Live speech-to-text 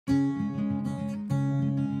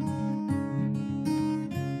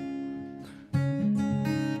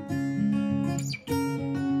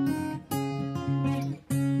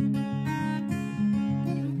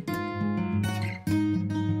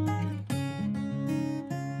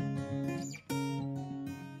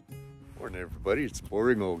Everybody, it's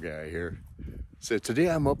Boring Old Guy here. So today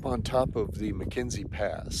I'm up on top of the Mackenzie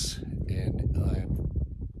Pass and I'm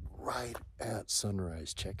right at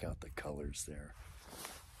sunrise. Check out the colors there.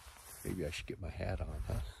 Maybe I should get my hat on,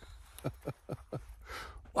 huh?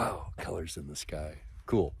 Wow, colors in the sky.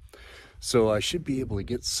 Cool. So I should be able to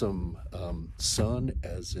get some sun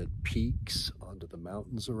as it peaks onto the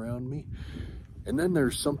mountains around me. And then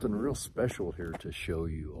there's something real special here to show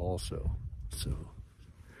you also. So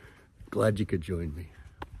glad you could join me.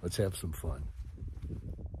 Let's have some fun.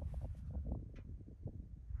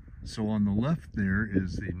 So on the left there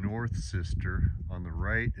is the North Sister, on the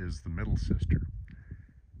right is the Middle Sister.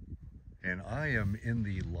 And I am in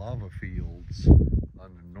the lava fields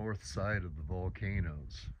on the north side of the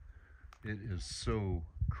volcanoes. It is so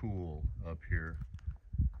cool up here.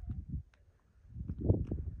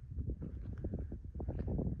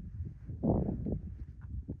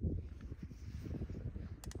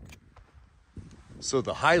 So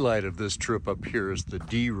the highlight of this trip up here is the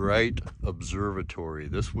Dee Wright Observatory.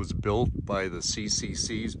 This was built by the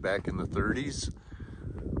CCCs back in the 30s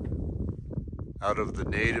out of the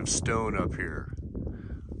native stone up here.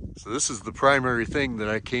 So this is the primary thing that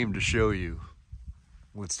I came to show you.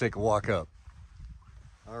 Let's take a walk up.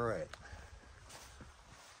 All right.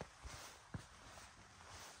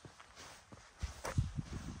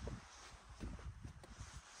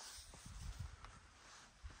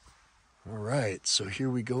 All right, so here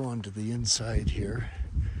we go onto the inside here.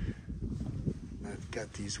 I've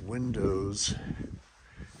got these windows.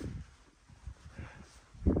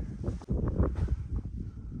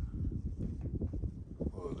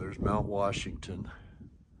 Oh, there's Mount Washington.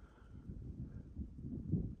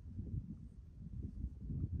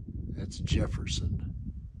 That's Jefferson.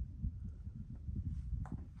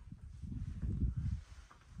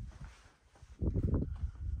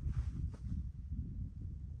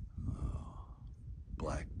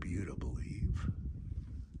 Black Butte, I believe.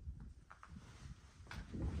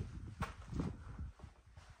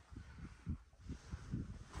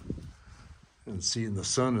 And seeing the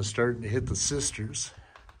sun is starting to hit the sisters.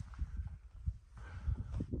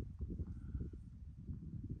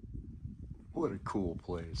 What a cool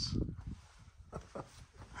place.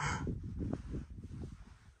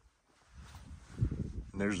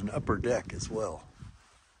 And there's an upper deck as well.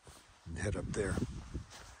 And head up there.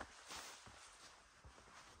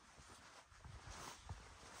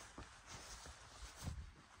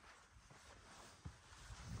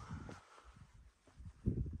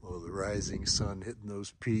 Oh, the rising sun hitting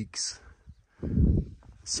those peaks.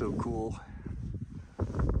 So cool.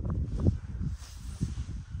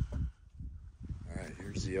 Alright,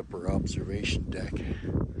 here's the upper observation deck.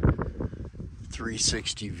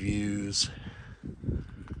 360 views.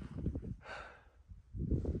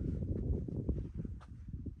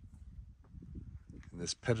 And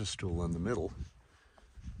this pedestal in the middle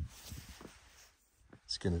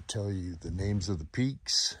is going to tell you the names of the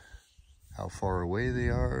peaks, how far away they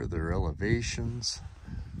are, their elevations.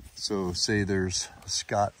 So say there's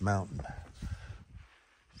Scott Mountain,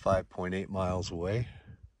 5.8 miles away.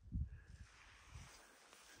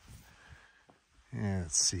 And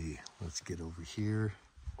let's see, let's get over here.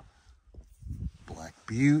 Black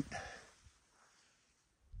Butte,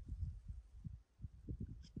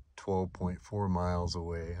 12.4 miles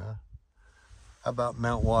away, huh? How about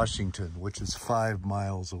Mount Washington, which is 5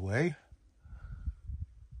 miles away?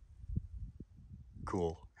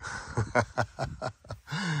 Cool. How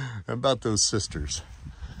about those sisters?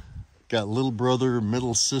 Got little brother,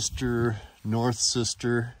 middle sister, north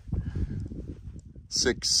sister,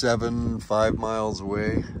 6, 7, 5 miles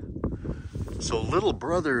away. So little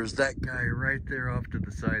brother is that guy right there off to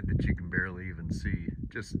the side that you can barely even see,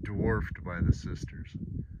 just dwarfed by the sisters.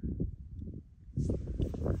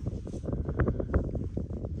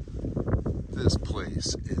 This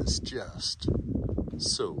place is just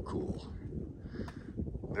so cool.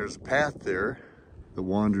 There's a path there that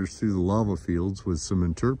wanders through the lava fields with some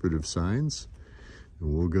interpretive signs,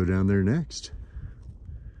 and we'll go down there next.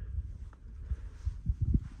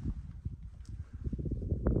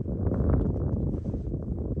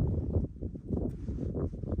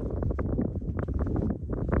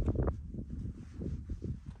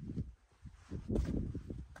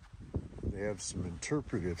 They have some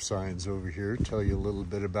interpretive signs over here, tell you a little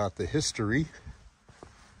bit about the history.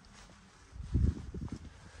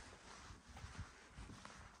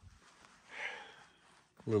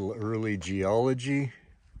 Little early geology.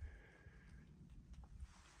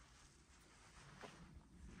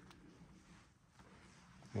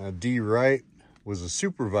 Dee Wright was a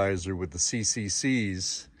supervisor with the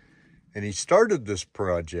CCCs And he started this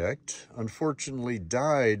project, unfortunately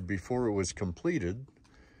died before it was completed,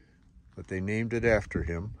 but they named it after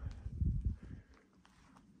him.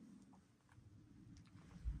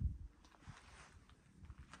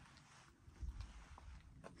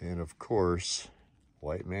 And of course,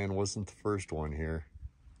 white man wasn't the first one here.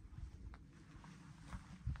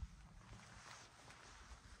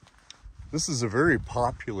 This is a very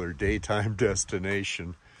popular daytime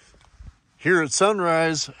destination. Here at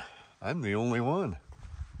sunrise, I'm the only one.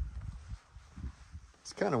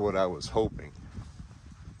 It's kind of what I was hoping.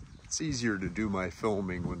 It's easier to do my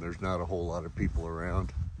filming when there's not a whole lot of people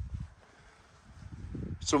around.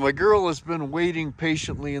 So my girl has been waiting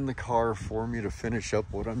patiently in the car for me to finish up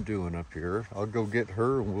what I'm doing up here. I'll go get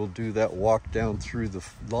her and we'll do that walk down through the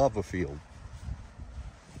lava field.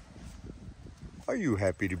 Are you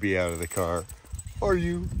happy to be out of the car? Are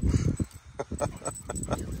you?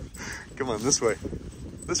 Come on, this way.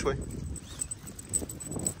 This way.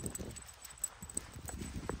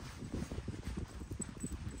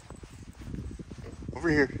 Over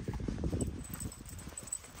here.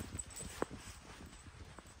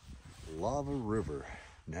 Lava River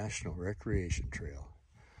National Recreation Trail.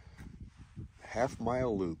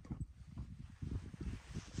 Half-mile loop.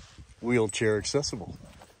 Wheelchair accessible.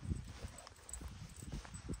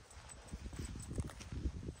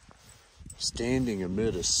 Standing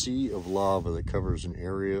amid a sea of lava that covers an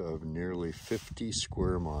area of nearly 50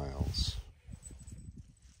 square miles.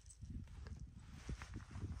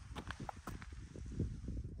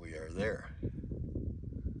 We are there.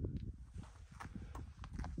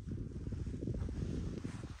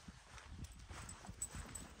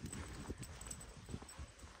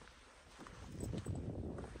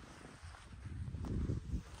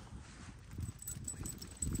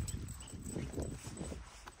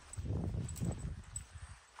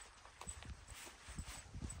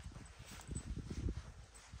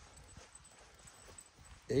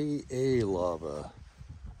 AA lava.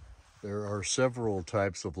 There are several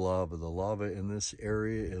types of lava. The lava in this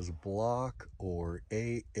area is block or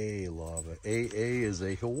AA lava. AA is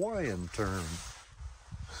a Hawaiian term,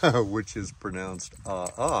 which is pronounced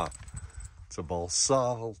It's a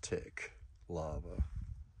basaltic lava.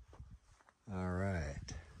 All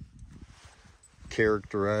right.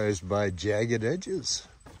 Characterized by jagged edges.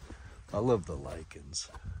 I love the lichens.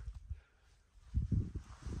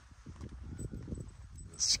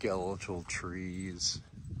 Skeletal trees.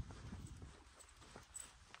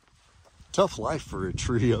 Tough life for a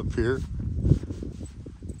tree up here.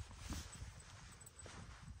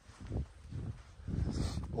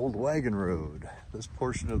 Old wagon road. This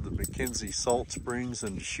portion of the McKenzie Salt Springs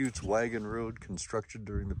and Deschutes Wagon Road constructed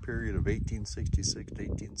during the period of 1866 to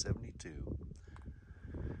 1872.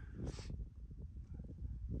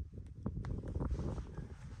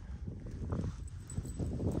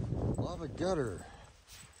 Lava gutter.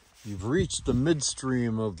 You've reached the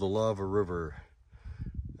midstream of the lava river.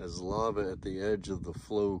 As lava at the edge of the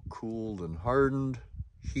flow cooled and hardened,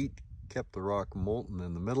 heat kept the rock molten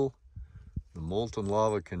in the middle. The molten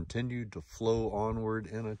lava continued to flow onward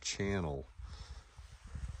in a channel.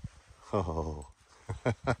 Oh,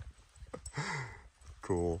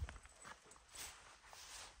 cool.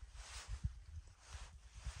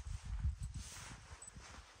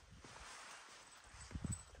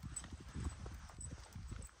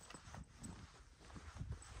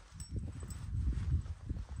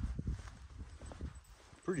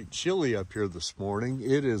 Pretty chilly up here this morning.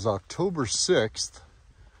 It is October 6th.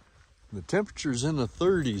 The temperature's in the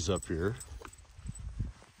 30s up here.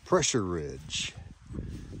 Pressure ridge.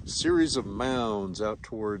 Series of mounds out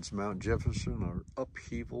towards Mount Jefferson are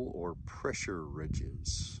upheaval or pressure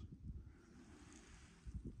ridges.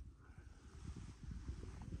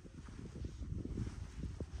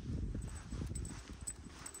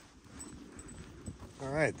 All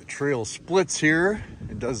right, the trail splits here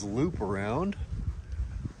and does loop around.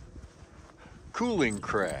 Cooling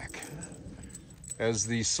crack. As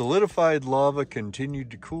the solidified lava continued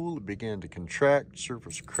to cool, it began to contract.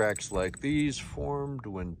 Surface cracks like these formed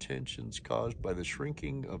when tensions caused by the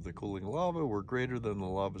shrinking of the cooling lava were greater than the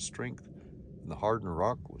lava's strength, and the hardened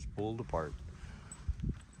rock was pulled apart.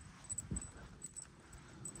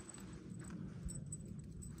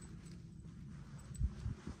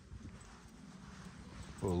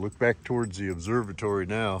 We'll look back towards the observatory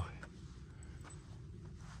now.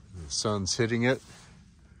 The sun's hitting it.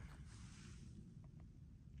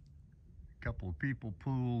 A couple of people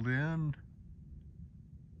pulled in.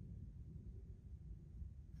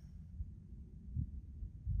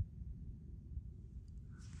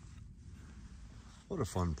 What a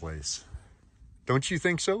fun place. Don't you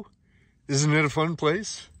think so? Isn't it a fun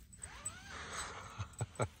place?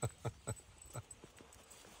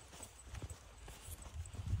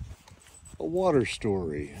 A water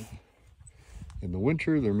story. In the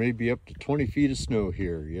winter, there may be up to 20 feet of snow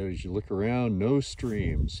here. Yet as you look around, no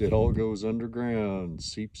streams. It all goes underground,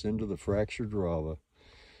 seeps into the fractured lava.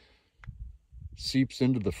 Seeps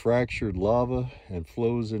into the fractured lava and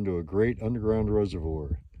flows into a great underground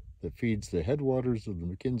reservoir that feeds the headwaters of the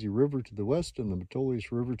Mackenzie River to the west and the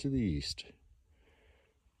Metolius River to the east.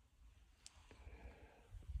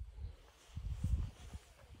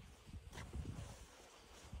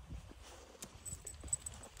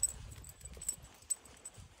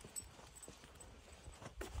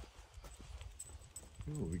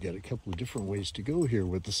 Oh, we got a couple of different ways to go here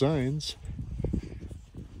with the signs.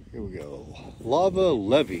 Here we go. Lava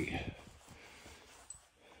levee.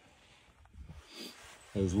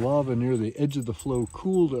 As lava near the edge of the flow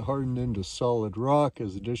cooled, it hardened into solid rock.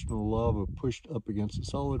 As additional lava pushed up against the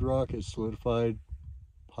solid rock, it solidified,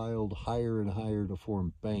 piled higher and higher to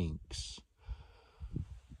form banks.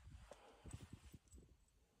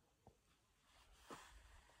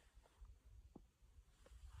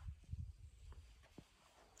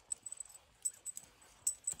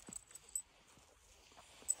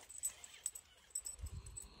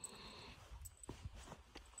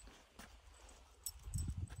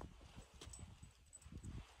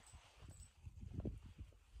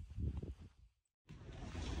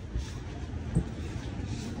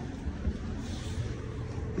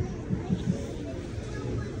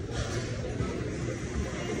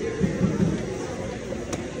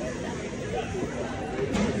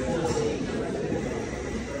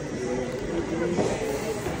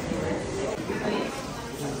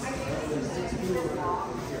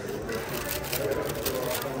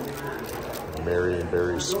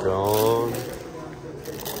 Berry scone,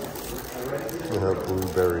 and a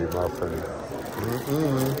blueberry muffin.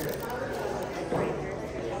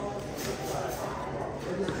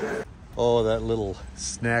 Oh, that little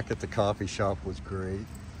snack at the coffee shop was great.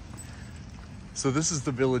 So this is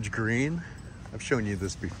the Village Green. I've shown you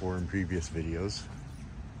this before in previous videos.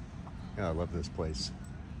 Yeah, I love this place.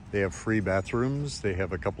 They have free bathrooms. They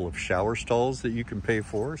have a couple of shower stalls that you can pay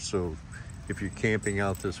for. So if you're camping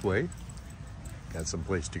out this way, got some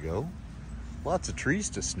place to go. Lots of trees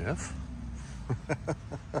to sniff.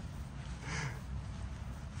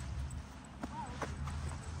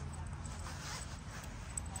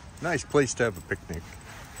 Nice place to have a picnic.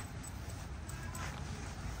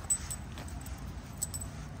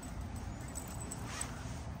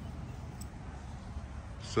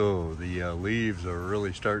 So the leaves are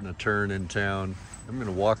really starting to turn in town. I'm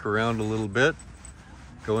gonna walk around a little bit,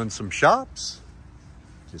 go in some shops,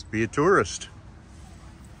 just be a tourist.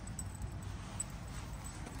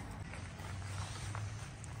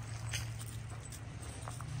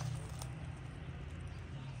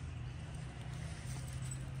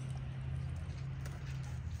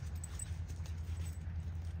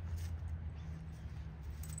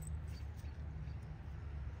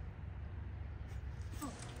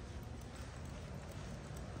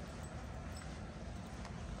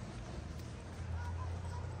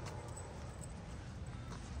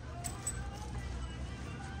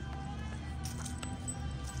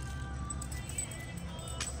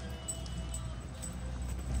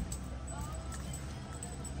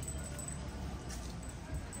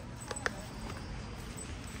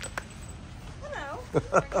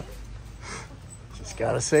 Just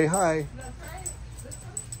gotta say hi.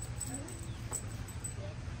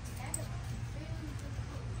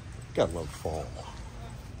 Gotta love fall.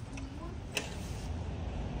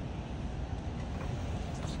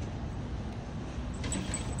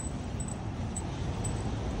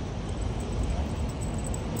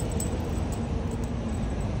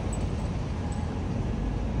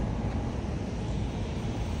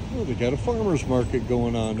 Oh, they got a farmer's market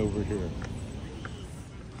going on over here.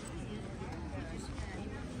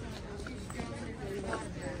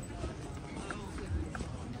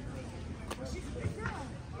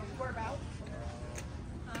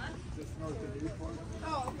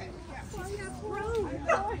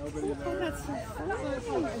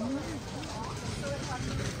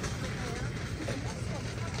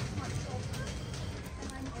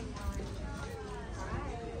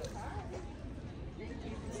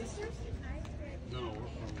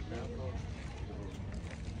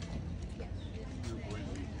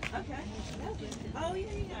 Oh, yeah,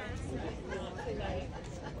 yeah.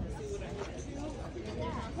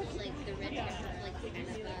 Like the red one, like kind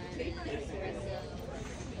of aggressive.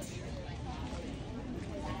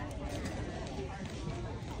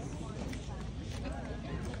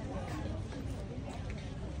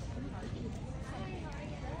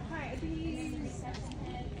 Hi, these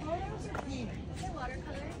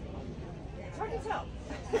Let's help.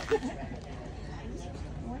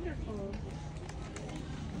 Wonderful.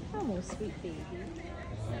 Oh, sweet baby.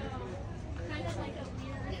 Kind of like a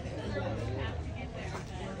weird have to get there.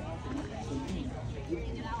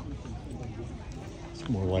 It's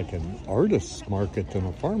more like an artist's market than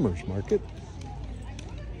a farmer's market.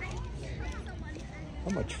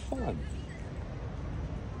 How much fun.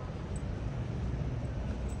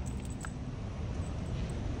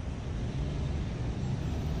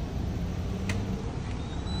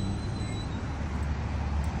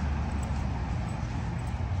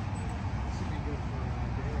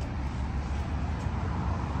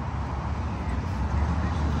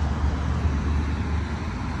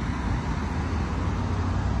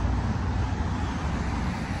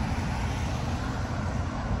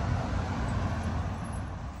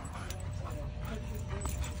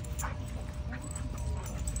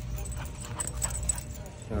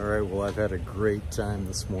 All right, well, I've had a great time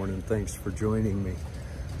this morning. Thanks for joining me.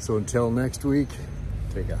 So until next week,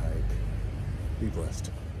 take a hike. Be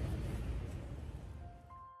blessed.